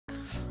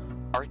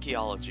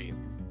Archaeology,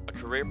 a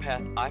career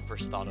path I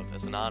first thought of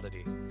as an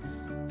oddity.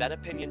 That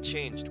opinion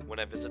changed when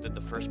I visited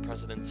the first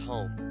president's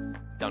home,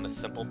 down a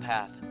simple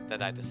path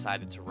that I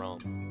decided to roam.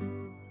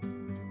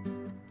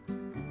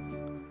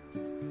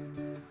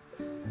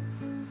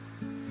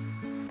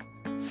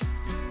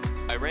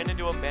 I ran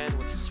into a man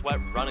with sweat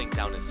running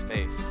down his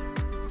face.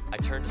 I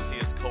turned to see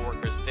his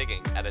coworkers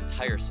digging at a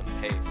tiresome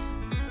pace.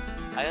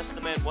 I asked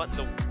the man what in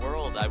the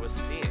world I was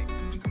seeing.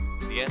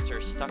 The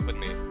answer stuck with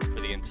me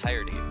for the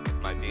entirety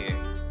of my being.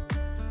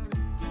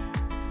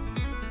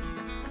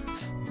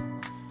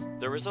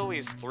 There was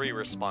always three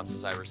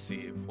responses I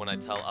receive when I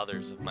tell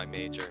others of my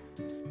major.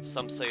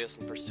 Some say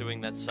isn't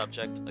pursuing that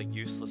subject a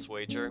useless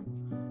wager.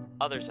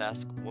 Others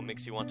ask what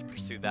makes you want to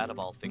pursue that of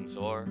all things,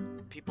 or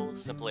people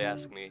simply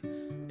ask me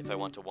if I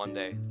want to one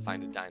day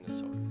find a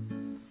dinosaur.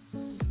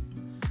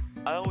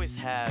 I always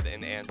had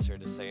an answer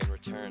to say in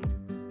return,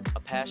 a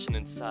passion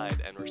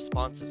inside and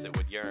responses it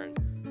would yearn.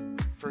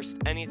 First,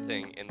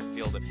 anything in the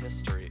field of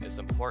history is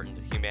important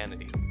to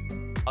humanity.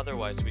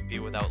 Otherwise, we'd be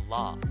without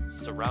law,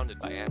 surrounded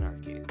by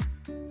anarchy.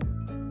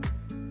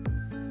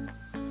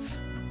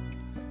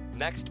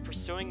 Next,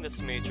 pursuing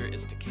this major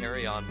is to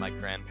carry on my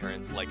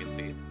grandparents'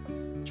 legacy,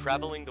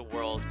 traveling the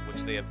world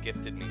which they have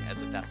gifted me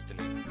as a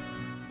destiny.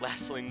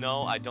 Lastly,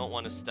 no, I don't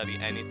want to study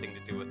anything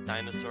to do with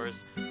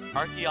dinosaurs.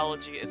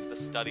 Archaeology is the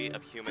study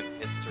of human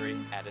history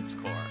at its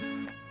core.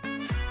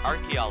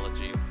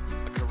 Archaeology,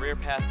 a career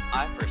path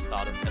I first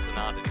thought of as an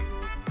oddity.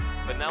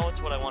 But now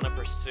it's what I want to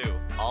pursue,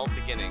 all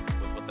beginning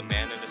with what the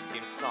man and his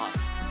team sought,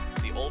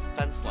 the old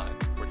fence line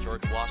where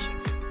George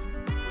Washington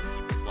would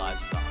keep his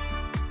livestock.